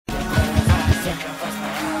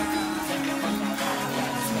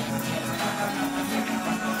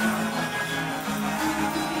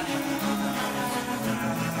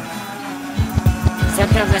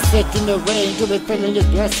Sometimes I sit in the rain to be feeling His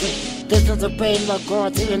blessing. Distance of pain while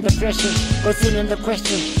concealing depression, concealing the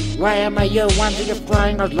question. Why am I here wondering if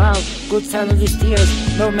crying out loud could silence these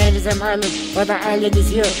tears? No man is an island, but the island is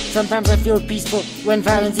here. Sometimes I feel peaceful when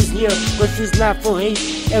violence is near. Confuse love for hate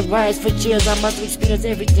and rise for cheers. I must experience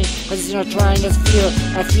everything, cause it's not trying as fear.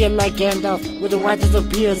 I feel like Gandalf with the whitest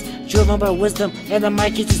of beards, driven by wisdom and the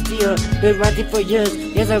mic is to steer. Been writing for years,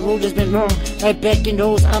 yes the road has been long. My back and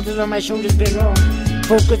nose, arms around my shoulders been long.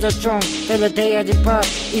 Focus are strong, till the day I depart.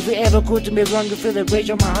 If you ever go to me wrong, you feel the rage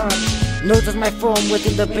of my heart. Notice my form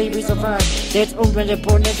within the babies of art. That's all when the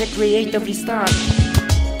opponent that creatively start.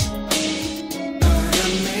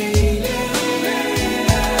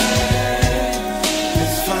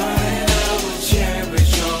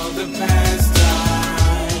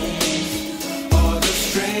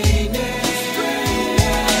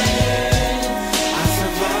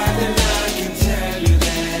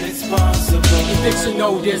 You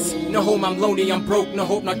know this, no home, I'm lonely, I'm broke, no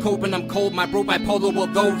hope, not coping, I'm cold, my bro bipolar,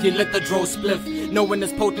 although he lit the dro spliff. Knowing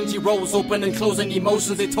his potency rolls open and closing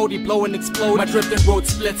emotions, they totally blow and explode. My drifting road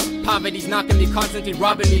splits, poverty's knocking me, constantly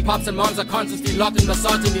robbing me. Pops and moms are constantly locked in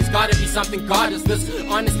massaging. There's gotta be something God is this.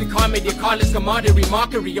 Honestly, comedy, carless camaraderie,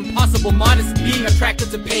 mockery, impossible modesty. Being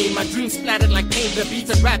attracted to pain, my dreams splattered like pain. The beats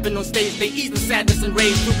and rapping on stage, they ease the sadness and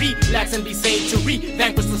rage. To relax and be sane, to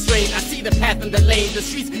vanquish the strain. I see the path and the lane, the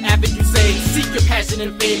streets avid you say. Seek your passion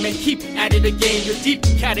and fame and keep at it again. You're deep,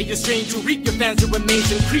 cat of your strain, to reap your fans and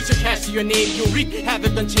remains. Increase your cash to your name, you'll reap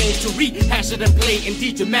havoc unchanged. To rehash it and play,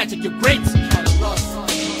 indeed you're magic, you're great. Catalust.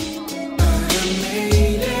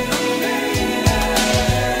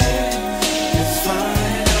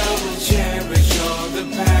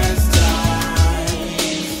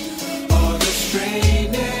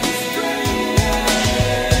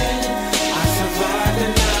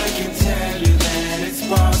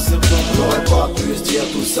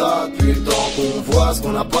 Tout ça depuis le temps qu'on voit ce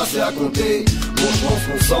qu'on a passé à compter. Bon, je pense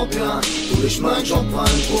qu'on sent bien tous les chemins que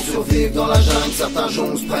j'emprunte pour survivre dans la jungle. Certains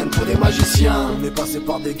gens se prennent pour des magiciens. On est passé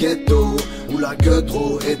par des ghettos où la gueule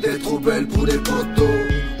trop était trop belle pour des poteaux.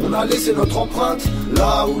 On a laissé notre empreinte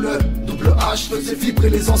là où le double H faisait vibrer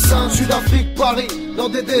les enceintes. Sud-Afrique, Paris, dans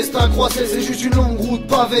des destins croisés, c'est juste une longue route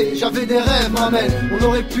pavée. J'avais des rêves, ma mère, on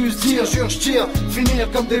aurait pu se dire, jure, je tire, finir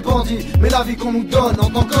comme des bandits. Mais la vie qu'on nous donne en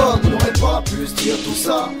tant qu'homme, on n'aurait pas pu se dire tout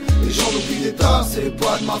ça. Les gens oublient des tas, c'est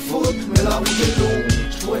pas de ma faute, mais la route est longue.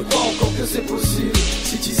 Je pourrais croire encore que c'est possible.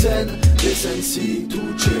 Citizen, Decency,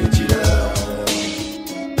 Tujay, dealer.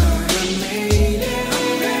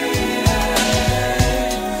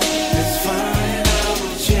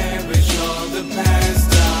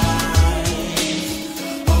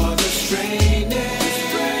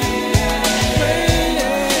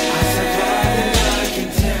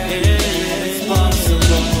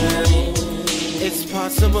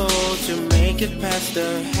 To make it past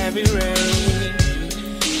the heavy rain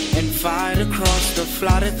and fight across the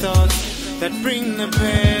flooded thoughts that bring the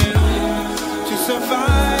pain. To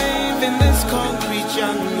survive in this concrete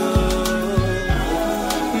jungle,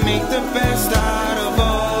 make the best out of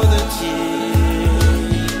all the tears,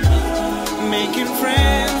 making friends